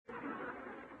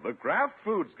The Kraft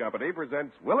Foods Company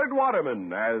presents Willard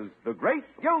Waterman as the Great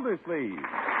Gildersleeve.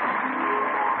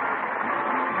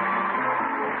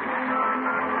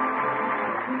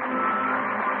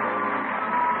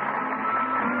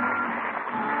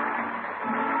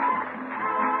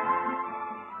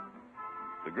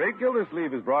 The Great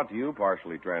Gildersleeve is brought to you,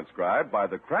 partially transcribed, by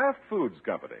the Kraft Foods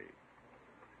Company.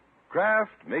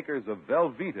 Kraft, makers of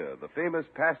Velveeta, the famous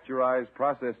pasteurized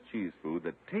processed cheese food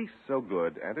that tastes so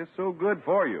good and is so good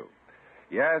for you.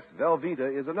 Yes,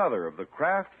 Velveeta is another of the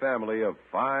Kraft family of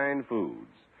fine foods.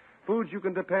 Foods you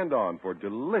can depend on for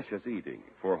delicious eating,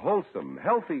 for wholesome,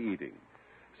 healthy eating.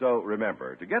 So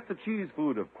remember, to get the cheese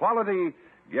food of quality,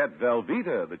 get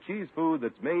Velveeta, the cheese food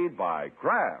that's made by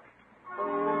Kraft.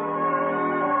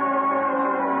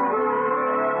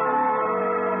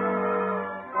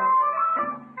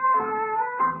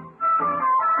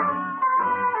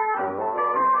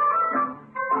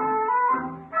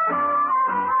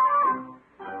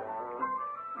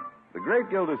 The Great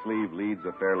Gildersleeve leads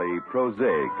a fairly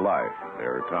prosaic life.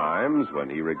 There are times when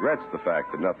he regrets the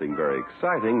fact that nothing very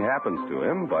exciting happens to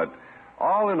him, but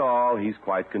all in all, he's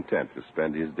quite content to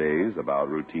spend his days about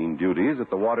routine duties at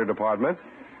the water department,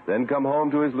 then come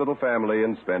home to his little family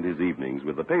and spend his evenings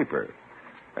with the paper.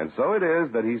 And so it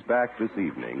is that he's back this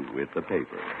evening with the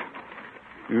paper.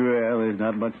 Well, there's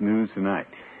not much news tonight.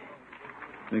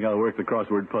 I think I'll work the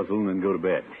crossword puzzle and then go to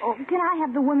bed. Oh, can I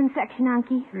have the women's section,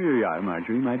 Unky? Here you are,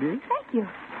 Marjorie, my dear. Thank you.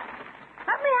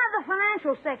 Let me have the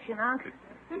financial section, Unc.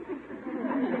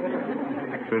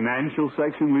 Financial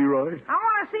section, Leroy? I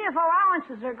want to see if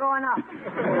allowances are going up.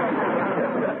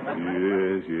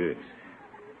 Yes.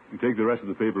 You take the rest of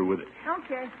the paper with it.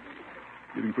 Okay.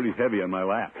 Getting pretty heavy on my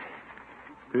lap.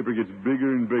 Paper gets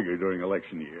bigger and bigger during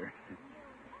election year.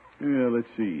 Yeah, let's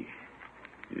see.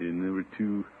 Number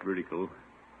 2, vertical.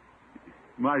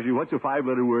 Marjorie, what's a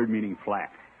 5-letter word meaning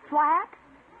flat? Flat?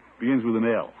 Begins with an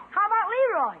L. How about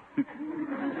Leroy?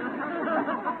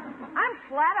 I'm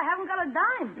flat. I haven't got a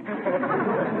dime.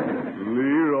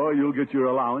 Leroy, you'll get your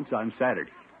allowance on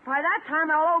Saturday. By that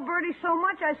time, I'll owe Bertie so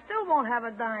much I still won't have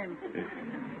a dime.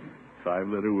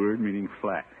 5-letter word meaning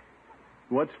flat.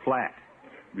 What's flat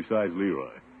besides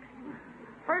Leroy?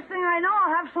 First thing I know,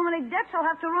 I'll have so many debts I'll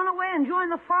have to run away and join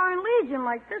the Foreign Legion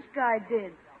like this guy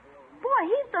did. Boy,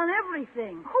 he's done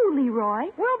everything. Who,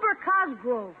 Leroy? Wilbur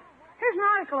Cosgrove. Here's an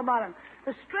article about him.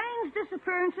 The Strange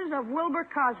Disappearances of Wilbur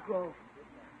Cosgrove.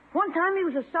 One time he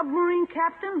was a submarine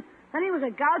captain. Then he was a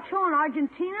gaucho in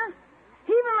Argentina.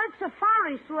 He even led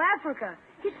safaris through Africa.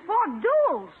 He's fought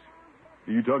duels.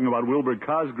 Are you talking about Wilbur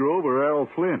Cosgrove or Errol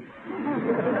Flynn?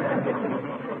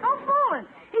 Don't fool him.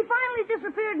 He finally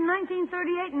disappeared in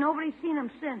 1938 and nobody's seen him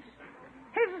since.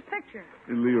 Here's his picture.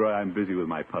 Leroy, I'm busy with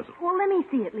my puzzle. Well, let me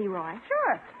see it, Leroy.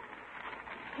 Sure.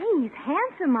 Hey, he's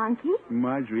handsome, Unky.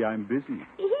 Marjorie, I'm busy.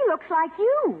 He looks like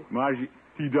you. Marjorie,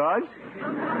 he does?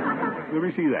 Let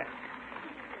me see that.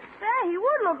 Say, he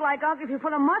would look like Unc if you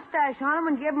put a mustache on him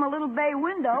and gave him a little bay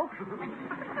window.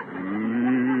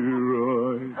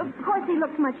 Leroy. Of course, he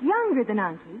looks much younger than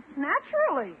Unky.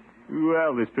 Naturally.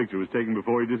 Well, this picture was taken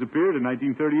before he disappeared in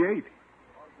 1938.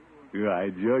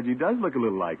 Right, George, he does look a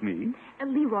little like me.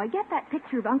 Leroy, get that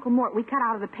picture of Uncle Mort we cut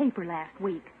out of the paper last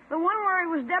week. The one where he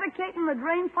was dedicating the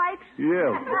drain pipes?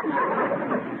 Yeah.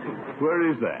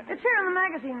 Where is that? It's here in the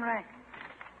magazine rack.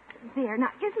 There.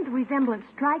 Now, isn't the resemblance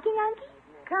striking, Unky?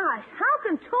 Gosh, how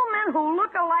can two men who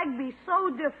look alike be so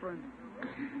different?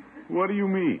 What do you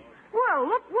mean? Well,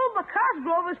 look, Wilbur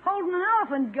Cosgrove is holding an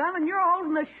elephant gun and you're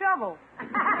holding a shovel.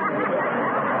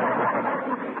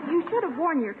 You should have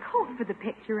worn your coat for the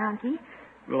picture, Unky.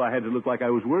 Well, I had to look like I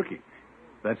was working.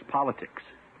 That's politics.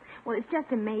 Well, it's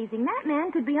just amazing. That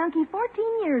man could be Unky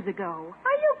 14 years ago.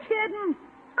 Are you kidding?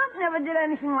 Unc never did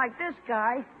anything like this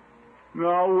guy.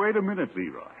 No, wait a minute,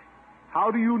 Leroy.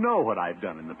 How do you know what I've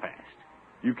done in the past?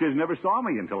 You kids never saw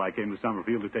me until I came to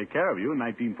Summerfield to take care of you in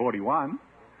 1941.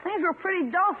 Things were pretty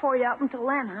dull for you up until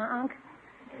then, huh, Unc?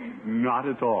 Not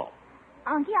at all.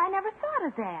 Unky, I never thought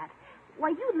of that. Why,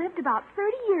 you lived about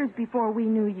 30 years before we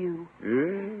knew you.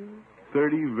 Yeah,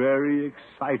 30 very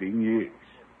exciting years.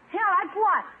 Yeah, like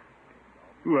what?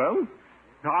 Well,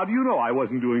 how do you know I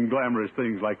wasn't doing glamorous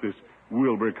things like this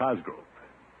Wilbur Cosgrove?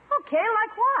 Okay,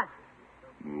 like what?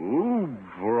 Oh,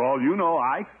 for all you know,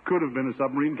 I could have been a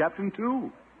submarine captain,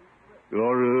 too.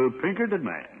 Or a Pinkerton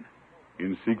man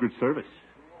in Secret Service.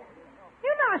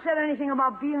 You never said anything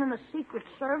about being in the Secret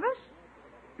Service.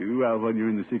 Well, when you're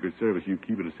in the Secret Service, you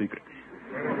keep it a secret.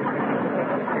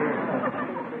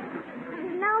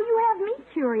 Now you have me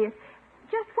curious.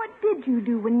 Just what did you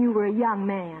do when you were a young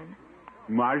man?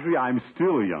 Marjorie, I'm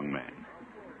still a young man.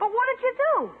 But what did you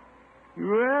do?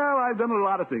 Well, I I've done a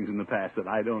lot of things in the past that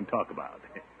I don't talk about.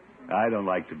 I don't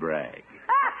like to brag.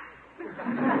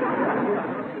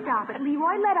 Stop it,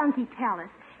 Leroy. Let Unky tell us.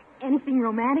 Anything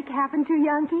romantic happen to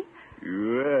you, Unky?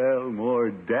 Well,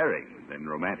 more daring than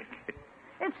romantic.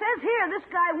 It says here this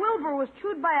guy Wilbur was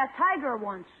chewed by a tiger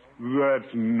once.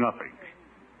 That's nothing.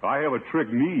 I have a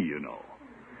trick knee, you know.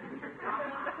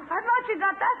 I thought you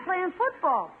got that playing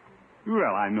football.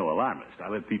 Well, I'm no alarmist. I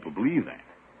let people believe that.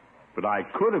 But I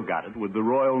could have got it with the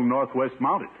Royal Northwest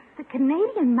Mounted. The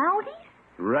Canadian Mounties?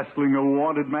 Wrestling a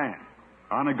wanted man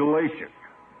on a glacier.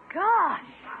 Gosh.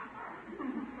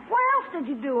 What else did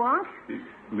you do, Unc?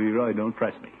 Leroy, don't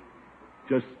press me.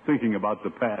 Just thinking about the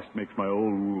past makes my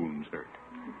old wounds hurt.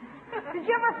 Did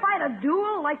you ever fight a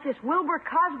duel like this Wilbur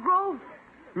Cosgrove?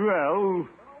 Well,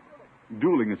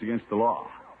 dueling is against the law.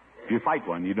 If you fight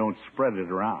one, you don't spread it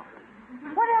around.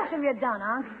 What else have you done,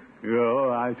 Unc? Oh,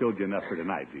 I told you enough for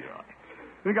tonight, Leroy.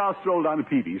 Think I'll stroll down to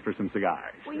Peavy's for some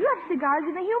cigars. Well, you have cigars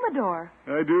in the humidor.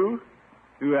 I do?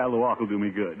 Well, the walk will do me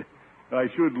good. I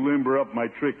should limber up my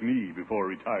trick knee before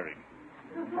retiring.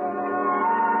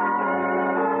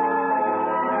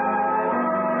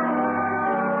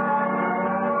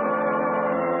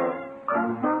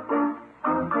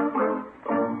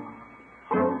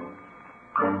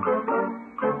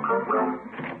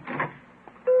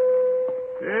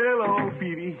 Hello,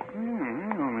 Peavy.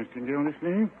 Hello, Mr.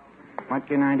 Gildersleeve. What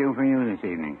can I do for you this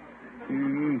evening?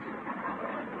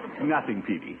 Nothing,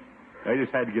 Peavy. I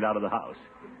just had to get out of the house.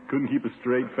 Couldn't keep a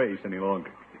straight face any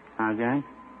longer. How's that?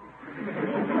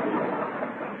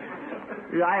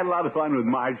 Yeah, I had a lot of fun with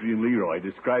Marjorie and Leroy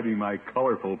describing my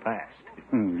colorful past.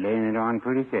 Laying it on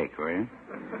pretty thick, were you?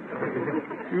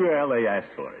 Well, they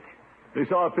asked for it. They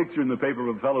saw a picture in the paper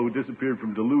of a fellow who disappeared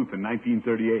from Duluth in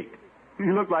 1938.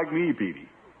 He looked like me, Peavy.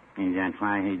 Is that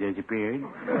why he disappeared?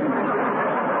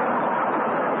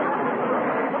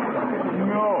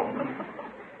 No.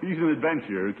 He's an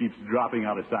adventurer who keeps dropping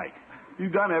out of sight.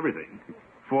 He's done everything.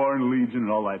 Foreign Legion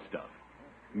and all that stuff.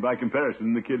 And by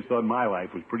comparison, the kids thought my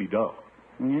life was pretty dull.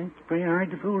 Yeah, it's pretty hard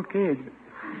to fool kids.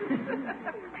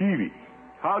 Peavy,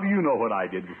 how do you know what I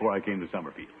did before I came to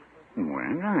Summerfield?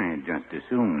 Well, I just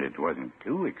assumed it wasn't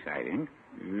too exciting.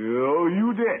 Oh,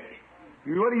 you did.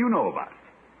 What do you know about it?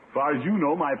 As far as you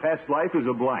know, my past life is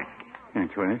a blank.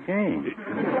 That's what I say.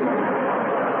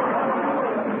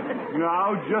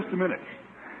 Now, just a minute.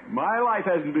 My life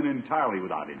hasn't been entirely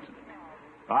without incident.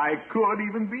 I could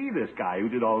even be this guy who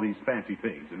did all these fancy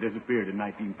things and disappeared in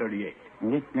 1938.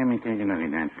 Just let me take a look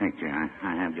at that picture.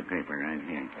 I have the paper right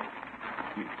here.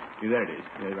 There it is,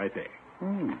 right there.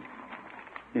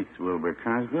 This Wilbur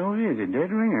Cosgrove is a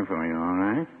dead ringer for you, all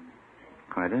right.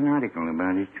 Quite an article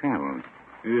about his travels.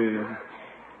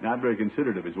 Not very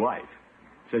considerate of his wife.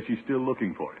 Says she's still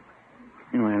looking for him.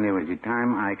 Well, there was a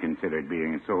time I considered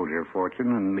being a soldier of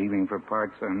fortune and leaving for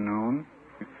parts unknown.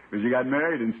 Because you got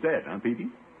married instead, huh, Petey?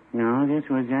 No, this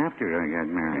was after I got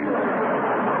married.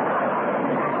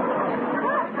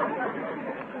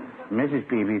 Mrs.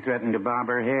 Peavy threatened to bob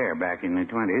her hair back in the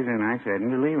 20s, and I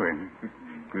threatened to leave her.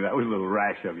 That was a little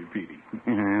rash of you, Petey.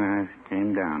 I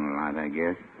came down a lot, I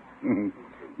guess.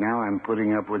 Now I'm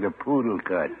putting up with a poodle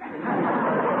cut.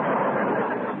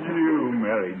 You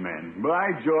married men.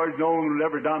 By George, no one would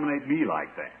ever dominate me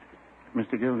like that.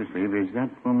 Mr. Gildersleeve, is that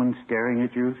woman staring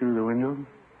at you through the window?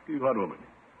 What woman?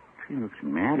 She looks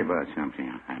mad about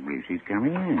something. I believe she's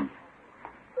coming in.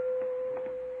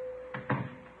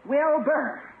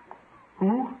 Wilbur.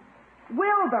 Who?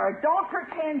 Wilbur, don't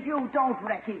pretend you don't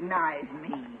recognize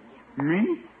me.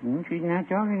 Me? She's not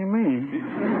talking to me.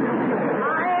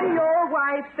 I'm your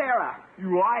wife, Sarah.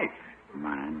 Your wife?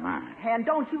 My. And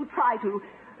don't you try to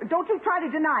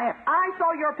deny it. I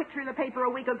saw your picture in the paper a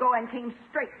week ago and came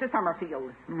straight to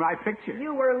Summerfield. My picture?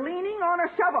 You were leaning on a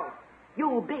shovel.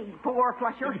 You big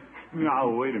four-flusher. Now,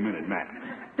 wait a minute, madam.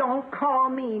 Don't call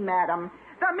me madam.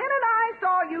 The minute I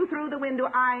saw you through the window,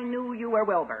 I knew you were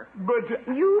Wilbur. But...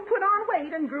 You put on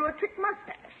weight and grew a trick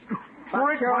mustache.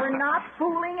 But you're not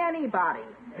fooling anybody.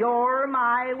 You're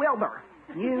my Wilbur.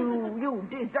 You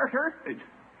deserter.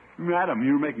 Madam,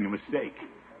 you're making a mistake.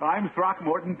 I'm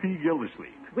Throckmorton P.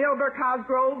 Gildersleeve. Wilbur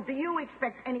Cosgrove, do you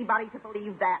expect anybody to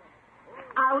believe that?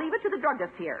 I'll leave it to the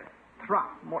druggist here.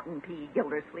 Throckmorton P.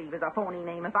 Gildersleeve is a phony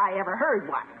name if I ever heard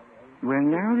one. Well,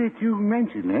 now that you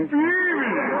mention it...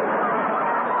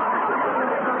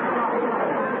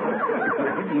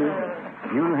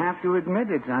 You'll have to admit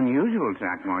it's unusual,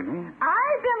 Throckmorton.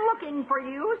 I've been looking for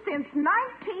you since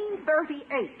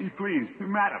 1938. Please,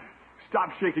 madam,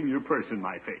 stop shaking your purse in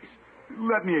my face.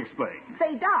 Let me explain.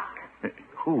 Say, Doc.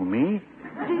 Who, me?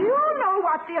 Do you know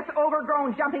what this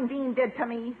overgrown jumping bean did to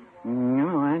me?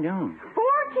 No, I don't.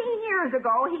 14 years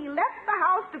ago, he left the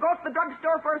house to go to the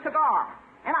drugstore for a cigar.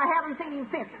 And I haven't seen him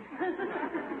since.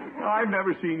 I've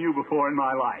never seen you before in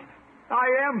my life. I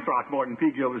am Throckmorton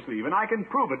P. Gildersleeve, and I can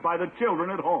prove it by the children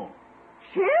at home.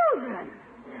 Children?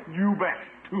 You bet,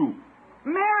 too.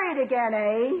 Married again,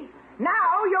 eh?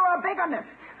 Now you're a bigamist.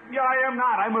 Yeah, I am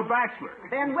not. I'm a bachelor.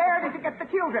 Then where did you get the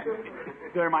children?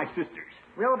 They're my sisters.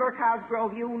 Wilbur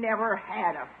Cosgrove, you never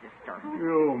had a sister.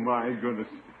 Oh, my goodness.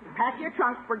 Pack your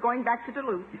trunk. We're going back to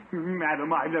Duluth.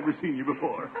 Madam, I've never seen you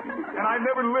before. And I've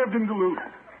never lived in Duluth.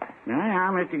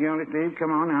 Now, Mr. Gildersleeve,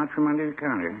 come on out from under the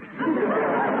counter.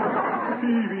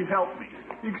 Peavy, help me.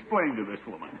 Explain to this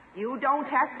woman. You don't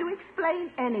have to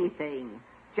explain anything.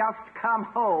 Just come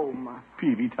home.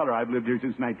 Peavy, tell her I've lived here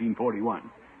since 1941.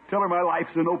 Tell her my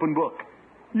life's an open book.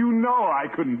 You know I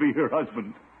couldn't be her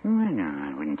husband. Well, no,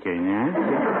 I wouldn't say that.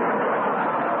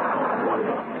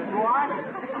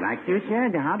 What? Like you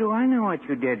said, how do I know what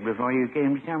you did before you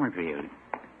came to Summerfield?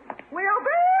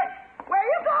 Wilbur! Where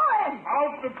you going?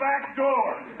 Out the back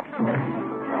door.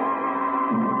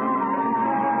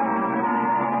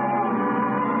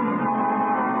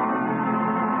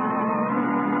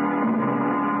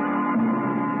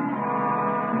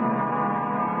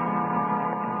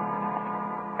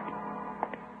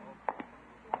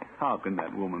 How can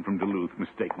that woman from Duluth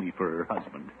mistake me for her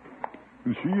husband?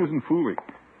 And she isn't fooling.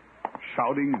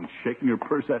 Shouting and shaking her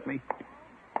purse at me.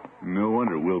 No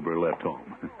wonder Wilbur left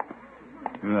home.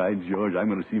 All right, George, I'm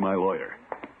going to see my lawyer.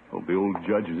 Hope the old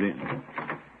judge is in.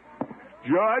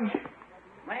 Judge?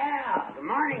 Well, good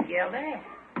morning, Gildy.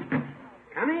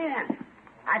 Come in.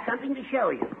 I've something to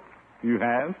show you. You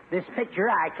have? This picture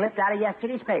I clipped out of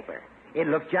yesterday's paper. It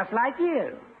looks just like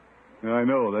you. I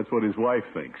know. That's what his wife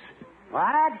thinks.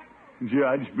 What?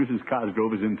 Judge, Mrs.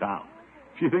 Cosgrove is in town.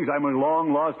 She thinks I'm her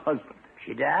long-lost husband.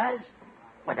 She does?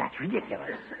 Well, that's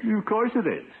ridiculous. Of course it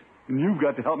is. And you've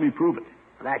got to help me prove it.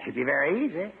 Well, that should be very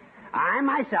easy. I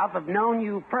myself have known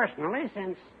you personally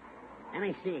since, let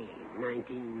me see,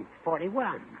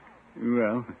 1941.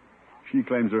 Well, she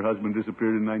claims her husband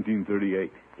disappeared in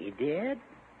 1938. He did?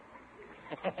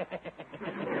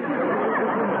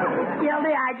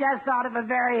 Gildy, I just thought of a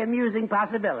very amusing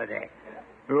possibility.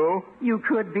 Oh? You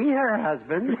could be her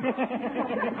husband.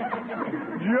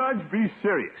 Judge, be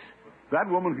serious. That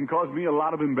woman can cause me a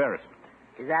lot of embarrassment.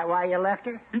 Is that why you left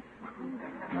her?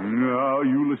 No,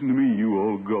 you listen to me, you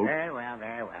old goat. Very well,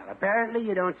 very well. Apparently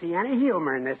you don't see any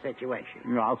humor in this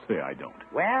situation. I'll say I don't.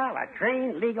 Well, a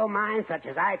trained legal mind such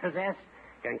as I possess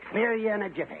can clear you in a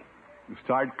jiffy.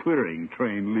 Start clearing,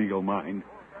 trained legal mind.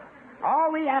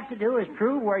 All we have to do is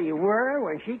prove where you were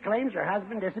when she claims her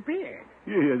husband disappeared.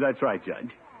 Yeah, that's right,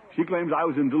 Judge. She claims I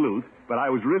was in Duluth, but I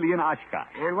was really in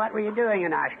Oshkosh. And what were you doing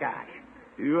in Oshkosh?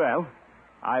 Well,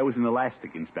 I was an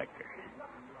elastic inspector.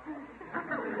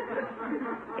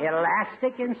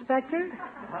 Elastic inspector?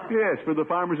 Yes, for the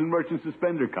Farmers and Merchants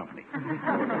Suspender Company.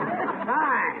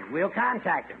 Fine. We'll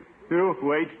contact them. Oh,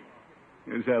 wait.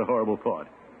 I just had a horrible thought.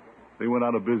 They went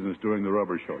out of business during the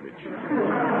rubber shortage.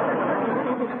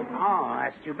 Oh,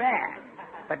 that's too bad.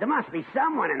 But there must be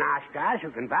someone in Oshkosh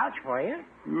who can vouch for you.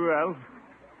 Well,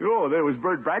 there was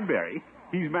Bert Bradbury.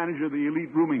 He's manager of the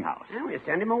Elite Rooming House. Well, we'll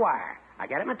send him a wire. I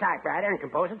get him a typewriter and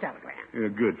compose a telegram.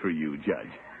 Good for you,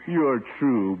 Judge. You're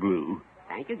true blue.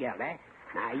 Thank you, Gildy.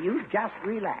 Now, you just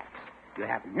relax. You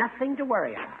have nothing to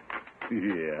worry about.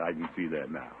 Yeah, I can see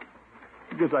that now.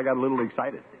 Guess I got a little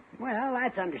excited. Well,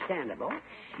 that's understandable.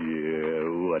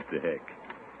 Yeah, what the heck.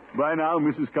 By now,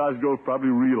 Mrs. Cosgrove probably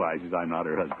realizes I'm not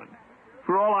her husband.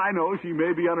 For all I know, she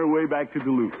may be on her way back to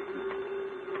Duluth.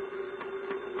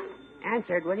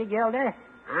 Answered, will you, Gildy?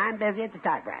 I'm busy at the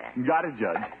typewriter. Got it,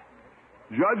 Judge.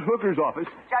 Judge Hooker's office.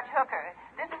 Judge Hooker,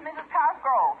 this is Mrs.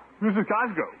 Cosgrove. Mrs.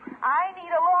 Cosgrove. I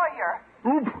need a lawyer.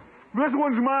 Oop! This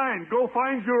one's mine. Go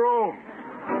find your own.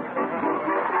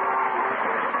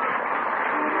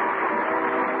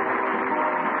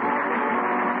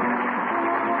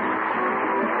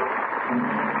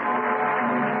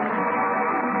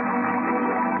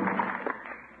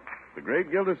 The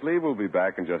great Gildersleeve will be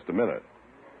back in just a minute.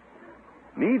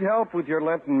 Need help with your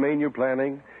Lenten menu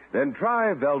planning? Then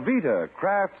try Velveeta,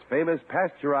 Kraft's famous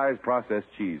pasteurized processed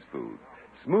cheese food.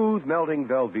 Smooth melting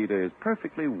Velveeta is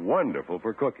perfectly wonderful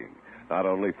for cooking, not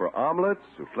only for omelets,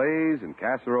 soufflés, and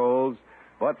casseroles,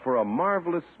 but for a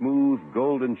marvelous smooth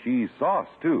golden cheese sauce,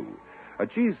 too. A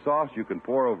cheese sauce you can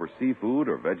pour over seafood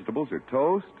or vegetables or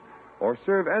toast, or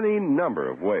serve any number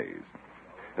of ways.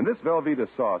 And this Velveeta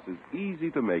sauce is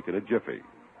easy to make in a jiffy.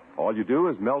 All you do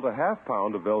is melt a half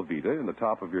pound of Velveeta in the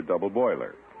top of your double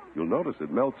boiler. You'll notice it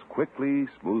melts quickly,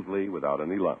 smoothly, without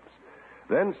any lumps.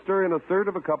 Then stir in a third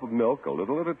of a cup of milk a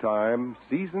little at a time,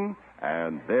 season,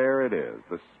 and there it is,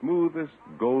 the smoothest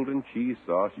golden cheese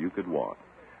sauce you could want.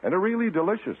 And a really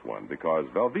delicious one because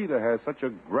Velveeta has such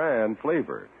a grand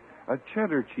flavor, a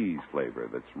cheddar cheese flavor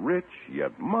that's rich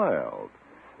yet mild.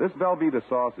 This Velveeta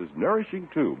sauce is nourishing,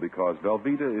 too, because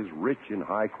Velveeta is rich in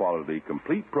high-quality,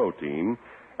 complete protein,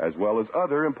 as well as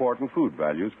other important food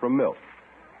values from milk.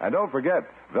 And don't forget,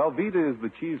 Velveeta is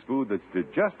the cheese food that's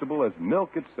digestible as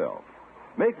milk itself.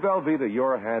 Make Velveeta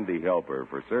your handy helper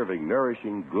for serving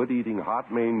nourishing, good-eating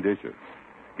hot main dishes.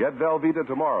 Get Velveeta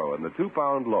tomorrow in the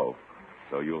 2-pound loaf,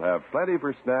 so you'll have plenty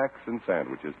for snacks and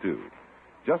sandwiches, too.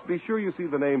 Just be sure you see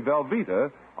the name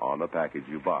Velveeta on the package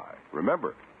you buy.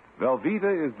 Remember,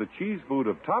 Velveeta is the cheese food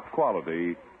of top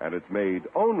quality, and it's made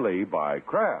only by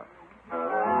Kraft.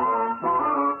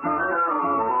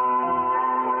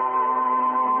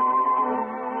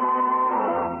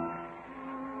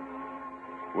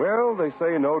 Well, they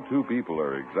say no two people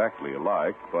are exactly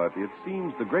alike, but it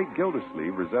seems the great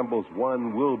Gildersleeve resembles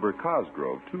one Wilbur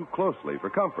Cosgrove too closely for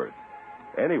comfort.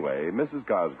 Anyway, Mrs.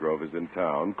 Cosgrove is in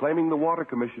town claiming the water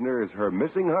commissioner is her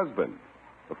missing husband.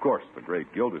 Of course, the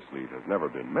great Gildersleeve has never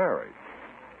been married.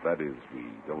 That is, we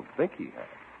don't think he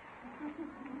has.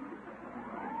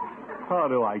 How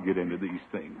do I get into these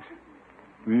things?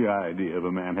 The idea of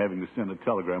a man having to send a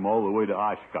telegram all the way to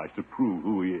Oshkosh to prove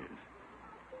who he is.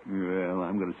 Well,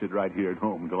 I'm going to sit right here at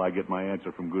home until I get my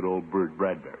answer from good old Bert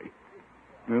Bradbury.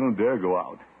 I don't dare go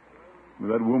out.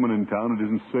 With that woman in town, it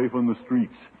isn't safe on the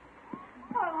streets.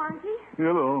 Hello, Auntie.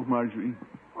 Hello, Marjorie.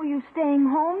 Are you staying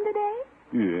home today?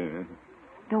 Yeah.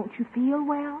 Don't you feel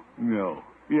well? No.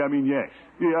 Yes.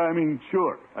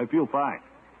 Sure. I feel fine.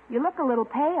 You look a little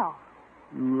pale.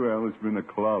 Well, it's been a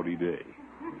cloudy day.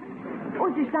 Oh,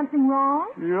 is there something wrong?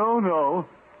 No.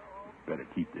 Better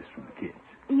keep this from the kids.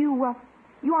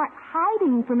 You aren't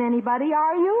hiding from anybody,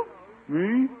 are you?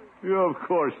 Me? Yeah, of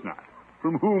course not.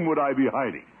 From whom would I be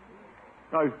hiding?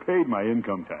 I've paid my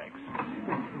income tax.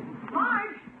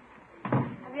 Marge,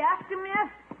 have you asked him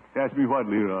yet? Ask me what,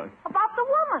 Leroy? About the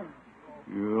woman.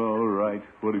 All right.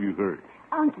 What have you heard?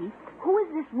 Unky, who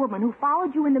is this woman who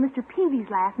followed you into Mr. Peavy's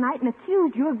last night and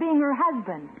accused you of being her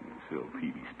husband? So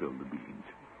Peavy spilled the beans.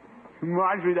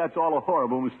 Marjorie, that's all a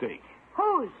horrible mistake.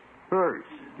 Whose? Hers.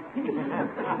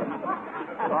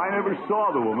 I never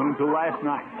saw the woman until last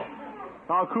night.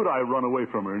 How could I run away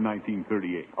from her in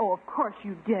 1938? Oh, of course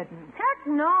you didn't. Heck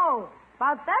no.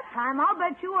 About that time, I'll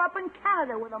bet you were up in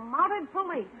Canada with a mounted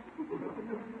police.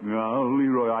 No,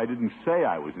 Leroy, I didn't say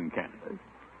I was in Canada.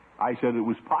 I said it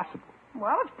was possible.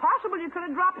 Well, it's possible you could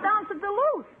have dropped down to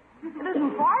Duluth. It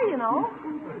isn't far, you know.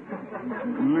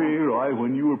 Leroy,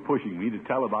 when you were pushing me to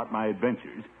tell about my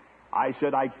adventures, I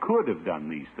said I could have done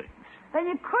these things. Then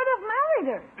you could have married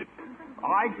her.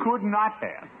 I could not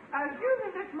have. Excuse me,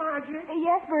 Miss Marjorie.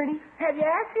 Yes, Bertie. Have you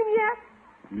asked him yet?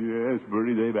 Yes,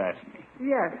 Bertie, they've asked me.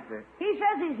 Yes, sir. He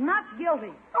says he's not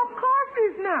guilty. Of course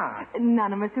he's not.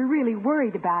 None of us are really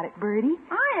worried about it, Bertie.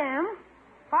 I am.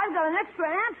 If I've got an extra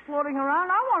aunt floating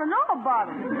around, I want to know about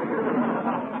it.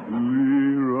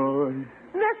 Leroy.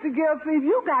 Mr. Gildersleeve,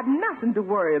 you got nothing to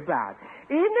worry about.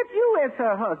 Even if you is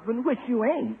her husband, which you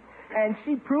ain't, and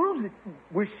she proves it,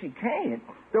 which she can't,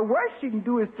 the worst she can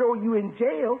do is throw you in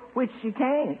jail, which she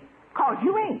can't, 'cause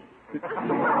you ain't.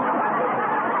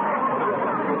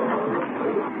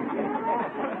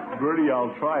 Bertie,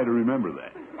 I'll try to remember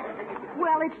that.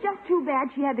 Well, it's just too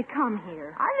bad she had to come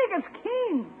here. I think it's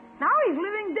keen. Now he's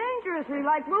living dangerously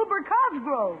like Wilbur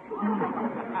Cosgrove.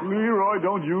 Leroy,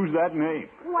 don't use that name.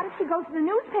 What if she goes to the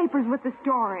newspapers with the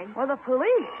story? Or the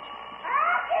police.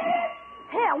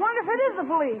 Hey, I wonder if it is the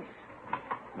police.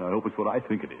 I hope it's what I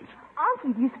think it is.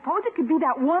 Unky, do you suppose it could be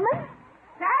that woman?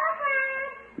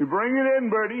 You bring it in,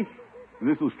 Bertie.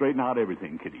 This will straighten out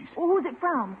everything, kiddies. Well, who's it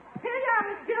from? Here you are,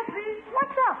 Miss Gildersleeve.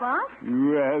 What's up, huh?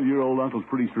 Well, your old uncle's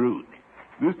pretty shrewd.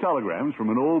 This telegram's from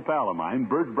an old pal of mine,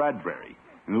 Bert Bradbury.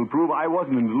 And it'll prove I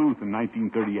wasn't in Duluth in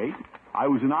 1938. I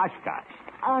was in Oshkosh.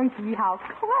 Unky, how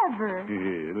clever.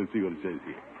 Yeah, let's see what it says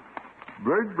here.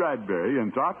 Bert Bradbury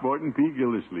and Throckmorton P.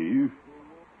 Gildersleeve,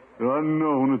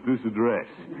 unknown at this address.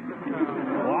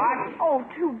 What? Oh,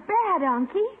 too bad,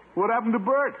 Unky. What happened to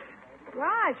Bert?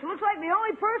 Right. She looks like the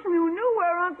only person who knew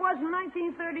where Unc was in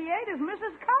 1938 is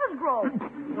Mrs. Cosgrove.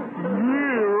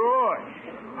 Leroy.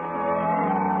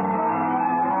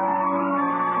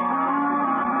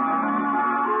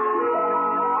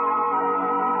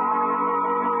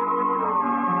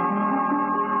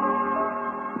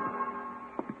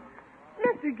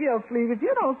 Mr. Gildersleeve, if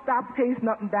you don't stop pacing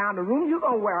up and down the room, you're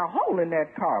going to wear a hole in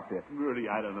that carpet. Bertie,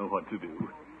 I don't know what to do.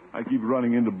 I keep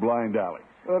running into blind alleys.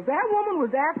 Well, if that woman was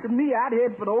after me, I'd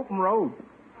head for the open road.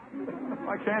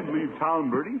 I can't leave town,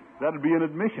 Bertie. That'd be an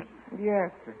admission.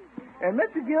 Yes, sir. And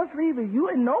Mr. Gildersleeve, you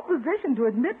in no position to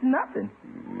admit nothing.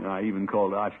 I even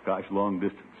called Oshkosh long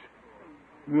distance.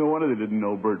 No wonder they didn't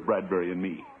know Bert Bradbury and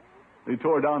me. They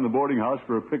tore down the boarding house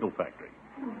for a pickle factory.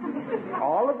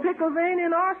 All the pickles ain't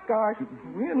in Oshkosh.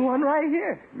 We're in one right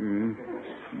here.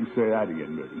 You say that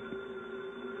again,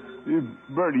 Bertie.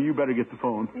 Bertie, you better get the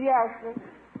phone. Yes, sir.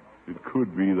 It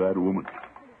could be that woman.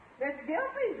 Mr.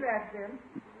 Gildersleeve's left him.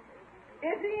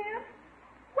 Is he in?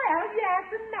 Well, yes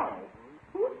and no.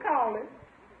 Who's calling?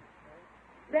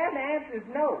 Then the answer is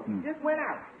no. Just went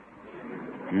out.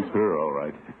 It's her, all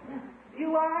right.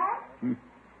 You are?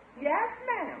 Yes,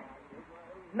 ma'am.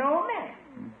 No,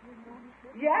 ma'am.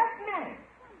 Yes, ma'am.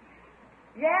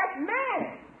 Yes,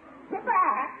 ma'am.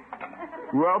 Goodbye.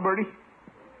 Well, Bertie?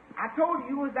 I told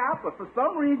you was out, but for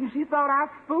some reason she thought I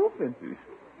was spoofing.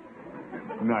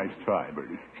 Nice try,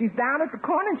 Bertie. She's down at the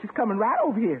corner and she's coming right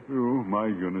over here. Oh, my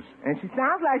goodness. And she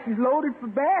sounds like she's loaded for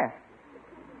bear.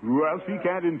 Well, she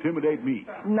can't intimidate me.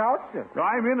 No, sir.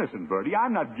 I'm innocent, Bertie.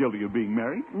 I'm not guilty of being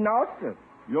married. No, sir.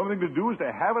 The only thing to do is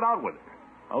to have it out with her.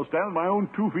 I'll stand on my own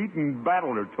 2 feet and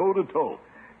battle her toe to toe.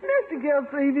 Mr.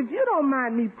 Gildersleeve, if you don't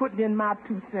mind me putting in my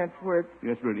 2 cents worth.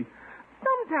 Yes, Bertie?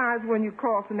 Sometimes when you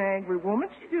cross an angry woman,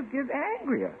 she just gets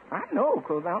angrier. I know,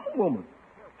 because I'm a woman.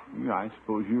 I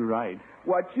suppose you're right.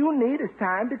 What you need is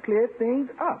time to clear things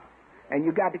up. And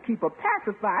you got to keep her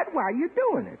pacified while you're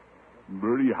doing it.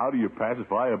 Bertie, how do you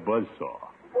pacify a buzzsaw?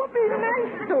 Well, be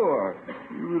nice to her.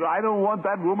 I don't want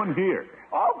that woman here.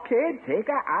 Okay, take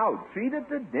her out. Treat her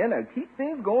to dinner. Keep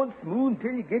things going smooth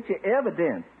until you get your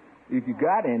evidence. If you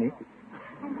got any.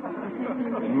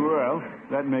 Well,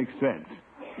 that makes sense.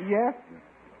 Yes?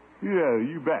 Yeah,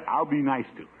 you bet. I'll be nice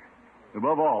to her.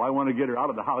 Above all, I want to get her out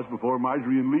of the house before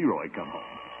Marjorie and Leroy come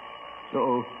home.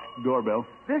 So, doorbell.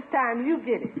 This time you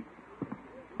get it.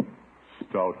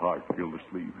 Stout heart,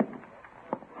 Gildersleeve.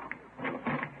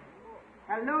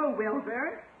 Hello,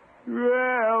 Wilbur.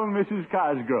 Well, Mrs.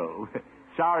 Cosgrove.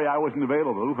 Sorry I wasn't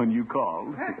available when you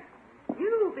called.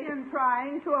 You've been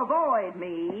trying to avoid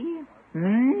me.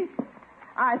 Me?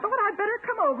 I thought I'd better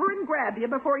come over and grab you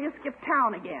before you skip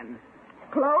town again.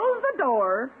 Close the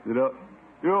door. The door?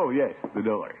 Oh, yes, the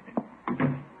door.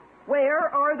 Where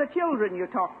are the children you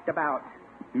talked about?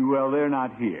 Well, they're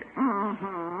not here.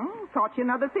 Mm-hmm. Taught you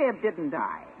another fib, didn't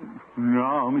I?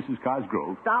 No, Mrs.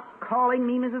 Cosgrove. Stop calling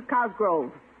me Mrs.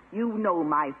 Cosgrove. You know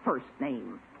my first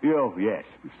name. Oh, yes,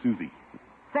 Susie.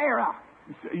 Sarah.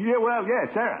 Yeah, well, yes,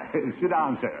 Sarah. Sit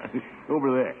down, Sarah.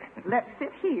 Over there. Let's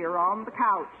sit here on the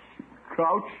couch.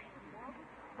 Couch?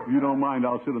 If you don't mind,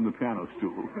 I'll sit on the piano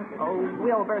stool. Oh,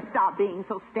 Wilbur, stop being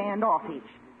so standoffish.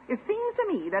 It seems to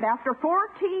me that after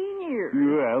 14 years...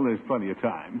 Well, there's plenty of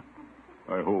time.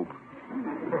 I hope.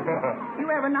 You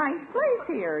have a nice place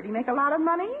here. Do you make a lot of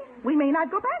money? We may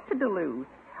not go back to Duluth.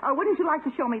 Wouldn't you like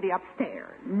to show me the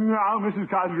upstairs? Now, Mrs.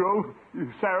 Cosgrove,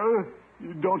 Sarah,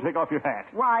 don't take off your hat.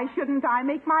 Why shouldn't I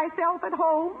make myself at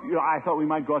home? I thought we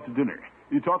might go out to dinner.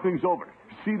 You talk things over.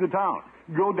 See the town.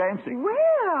 Go dancing.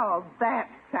 Well, that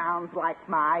sounds like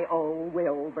my old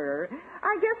Wilbur.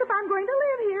 I guess if I'm going to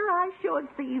live here, I should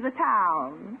see the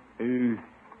town.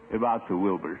 About the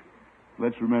Wilbur.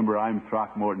 Let's remember I'm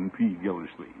Throckmorton P.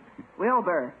 Gildersleeve.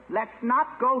 Wilbur, let's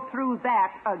not go through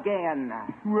that again.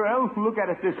 Well, look at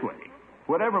it this way.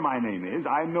 Whatever my name is,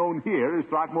 I'm known here as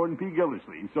Throckmorton P.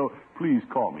 Gildersleeve, so please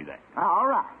call me that. All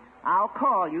right. I'll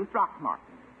call you Throckmorton.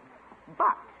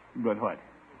 But what?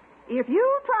 If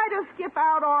you try to skip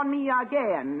out on me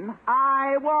again,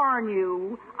 I warn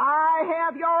you, I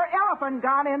have your elephant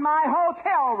gun in my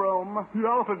hotel room. The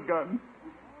elephant gun?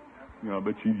 Yeah, I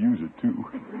bet you'd use it, too.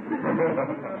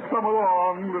 Come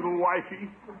along, little wifey.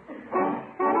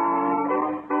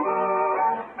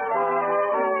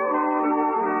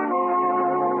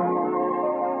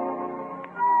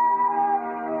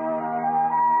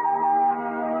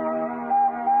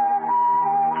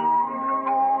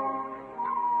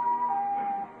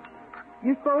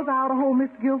 You suppose I ought to hold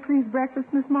Mr. Gildersleeve's breakfast,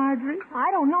 Miss Marjorie?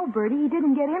 I don't know, Bertie. He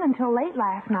didn't get in until late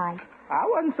last night. I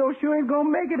wasn't so sure he's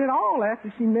going to make it at all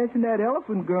after she mentioned that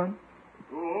elephant gun.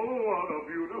 Oh, what a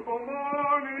beautiful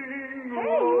morning.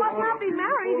 Hey, he must not be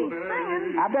married. He's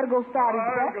singing. I better go start his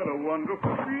I've breakfast. got a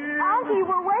wonderful feeling. Unky,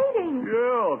 we're waiting.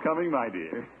 You're coming, my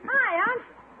dear. Hi, Aunt.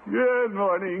 Good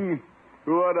morning.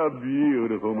 What a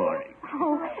beautiful morning.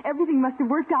 Oh, everything must have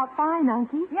worked out fine,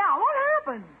 Unky. Yeah, what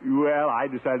happened? Well, I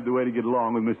decided the way to get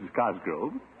along with Mrs.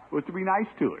 Cosgrove was to be nice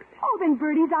to her. Oh, then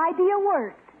Bertie's idea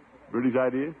worked. Bertie's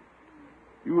idea?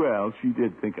 Well, she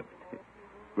did think of it.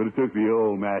 But it took the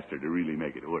old master to really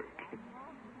make it work.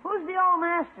 Who's the old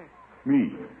master?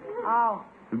 Me. Oh.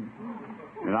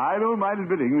 And I don't mind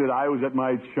admitting that I was at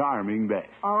my charming best.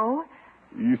 Oh?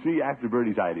 You see, after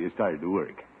Bertie's idea started to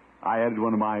work, I added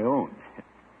one of my own.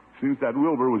 Since that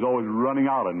Wilbur was always running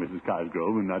out on Mrs.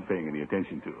 Cosgrove and not paying any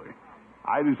attention to her,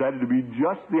 I decided to be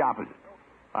just the opposite.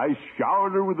 I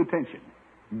showered her with attention,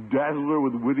 dazzled her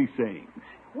with witty sayings.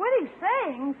 Witty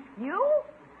sayings? You?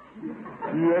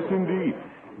 Yes, indeed.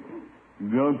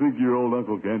 Don't think your old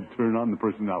uncle can't turn on the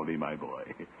personality, my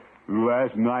boy.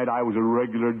 Last night I was a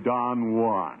regular Don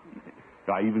Juan.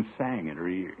 I even sang in her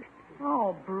ear.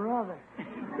 Oh, brother.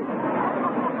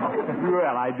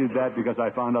 Well, I did that because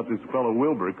I found out this fellow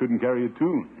Wilbur couldn't carry a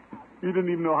tune. He didn't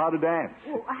even know how to dance.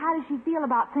 Well, how does she feel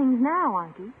about things now,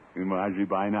 Unky? And Marjorie,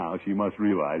 by now, she must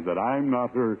realize that I'm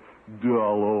not her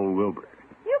dull old Wilbur.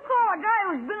 You call a guy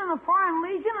who's been in the Foreign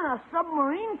Legion and a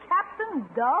submarine captain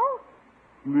dull?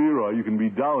 Leroy, you can be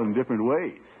dull in different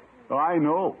ways. Oh, I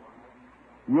know.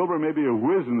 Wilbur may be a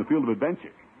whiz in the field of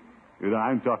adventure, but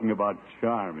I'm talking about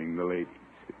charming the ladies.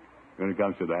 When it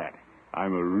comes to that,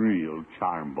 I'm a real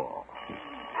charm ball.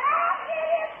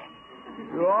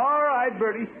 All right,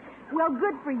 Bertie. Well,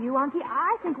 good for you, Unky.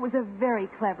 I think it was a very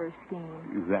clever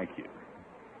scheme. Thank you.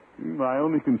 My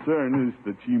only concern is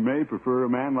that she may prefer a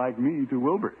man like me to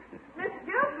Wilbur. Miss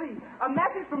Gildersleeve, a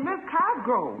message from Miss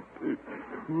Cosgrove.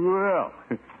 Well,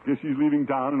 guess she's leaving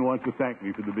town and wants to thank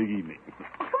me for the big evening.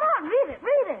 Oh, come on, read it.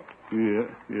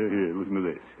 Here, listen to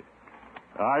this.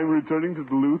 I'm returning to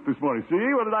Duluth this morning.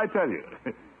 See, what did I tell you?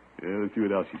 Let's see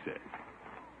what else she says.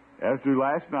 After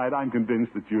last night, I'm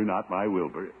convinced that you're not my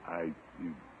Wilbur.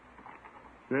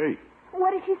 Hey.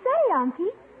 What did she say,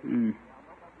 Unky?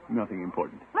 Nothing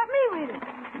important. Let me read it.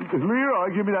 Leroy,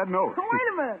 give me that note. Wait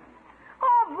a minute.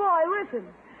 Oh, boy, listen.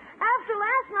 After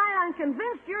last night, I'm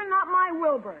convinced you're not my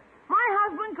Wilbur. My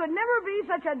husband could never be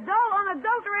such a dull,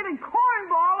 unadulterated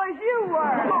cornball as you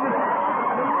were.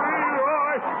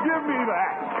 Leroy, give me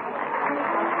that.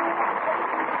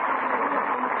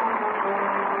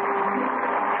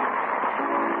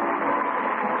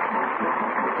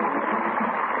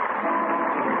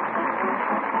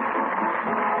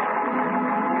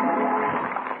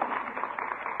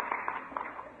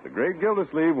 The great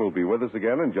Gildersleeve will be with us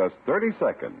again in just 30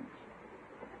 seconds.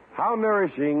 How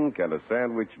nourishing can a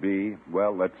sandwich be?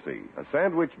 Well, let's see. A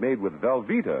sandwich made with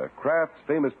Velveeta, Kraft's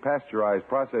famous pasteurized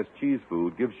processed cheese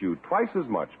food, gives you twice as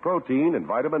much protein and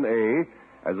vitamin A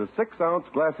as a 6-ounce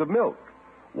glass of milk.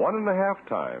 1.5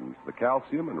 times the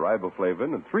calcium and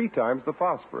riboflavin and 3 times the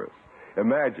phosphorus.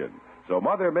 Imagine. So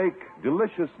Mother, make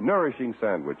delicious, nourishing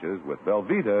sandwiches with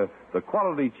Velveeta, the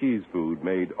quality cheese food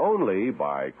made only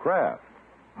by Kraft.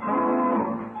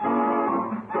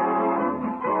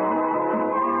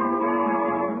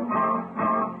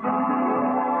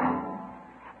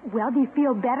 Well, do you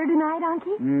feel better tonight,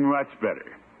 Unky? Much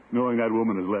better, knowing that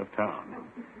woman has left town.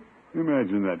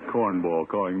 Imagine that cornball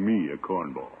calling me a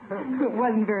cornball. It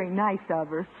wasn't very nice of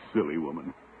her. Silly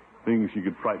woman. Thinking she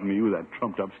could frighten me with that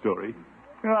trumped-up story.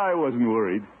 I wasn't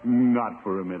worried. Not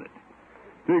for a minute.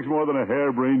 Takes more than a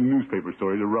harebrained newspaper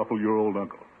story to ruffle your old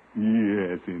uncle.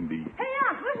 Yes, indeed. Hey,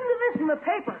 Unc, listen to this in the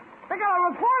paper. They got a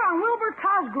report on Wilbur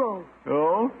Cosgrove.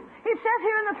 Oh? It says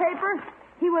here in the paper,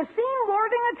 he was seen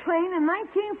boarding a train in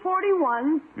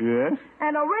 1941. Yes?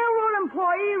 And a railroad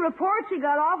employee reports he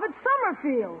got off at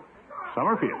Summerfield.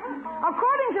 Summerfield?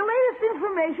 According to latest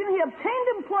information, he obtained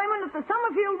employment at the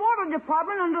Summerfield Water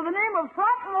Department under the name of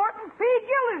Throckmorton P.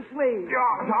 Gildersleeve.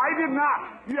 Yeah, I did not.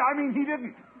 Yeah, I mean, he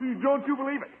didn't. Don't you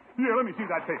believe it? Here, let me see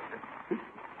that paper.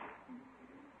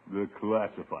 The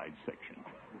classified section.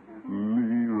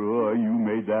 Leroy, you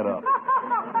made that up.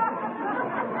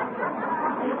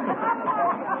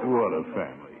 What a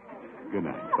family. Good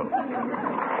night, folks.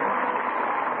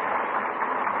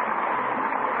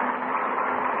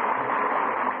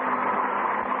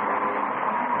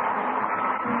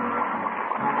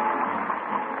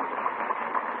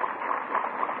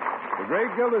 The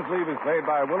Great Gildersleeve is played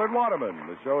by Willard Waterman.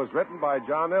 The show is written by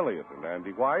John Elliott and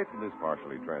Andy White and is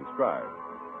partially transcribed.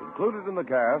 Included in the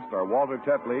cast are Walter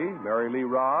Tetley, Mary Lee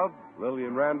Robb,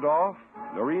 Lillian Randolph,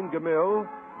 Noreen Gamille,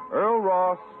 Earl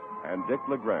Ross, and Dick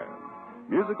LeGrand.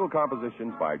 Musical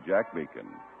compositions by Jack Meakin.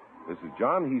 This is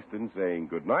John Heaston saying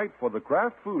goodnight for the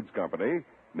Kraft Foods Company,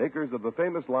 makers of the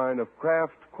famous line of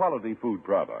Kraft quality food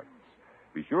products.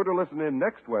 Be sure to listen in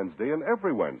next Wednesday and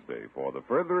every Wednesday for the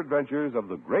further adventures of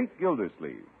the Great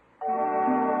Gildersleeve.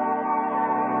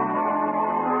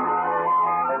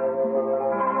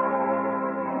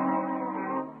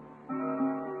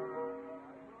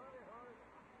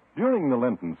 During the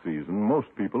Lenten season, most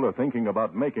people are thinking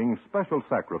about making special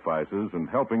sacrifices and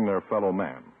helping their fellow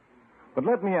man. But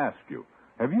let me ask you,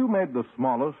 Have you made the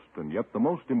smallest and yet the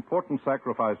most important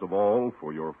sacrifice of all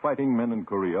for your fighting men in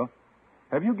Korea?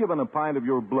 Have you given a pint of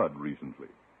your blood recently?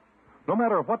 No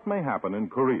matter what may happen in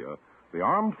Korea, the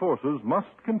armed forces must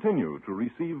continue to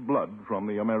receive blood from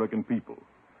the American people.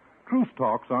 Truce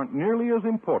talks aren't nearly as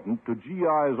important to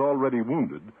GIs already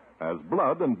wounded as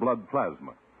blood and blood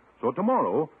plasma. So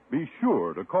tomorrow, be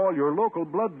sure to call your local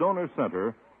blood donor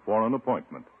center for an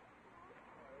appointment.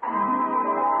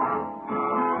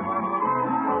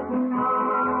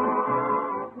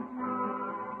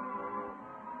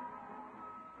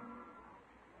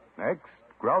 Next,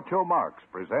 Groucho Marx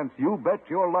presents You Bet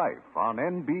Your Life on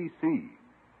NBC.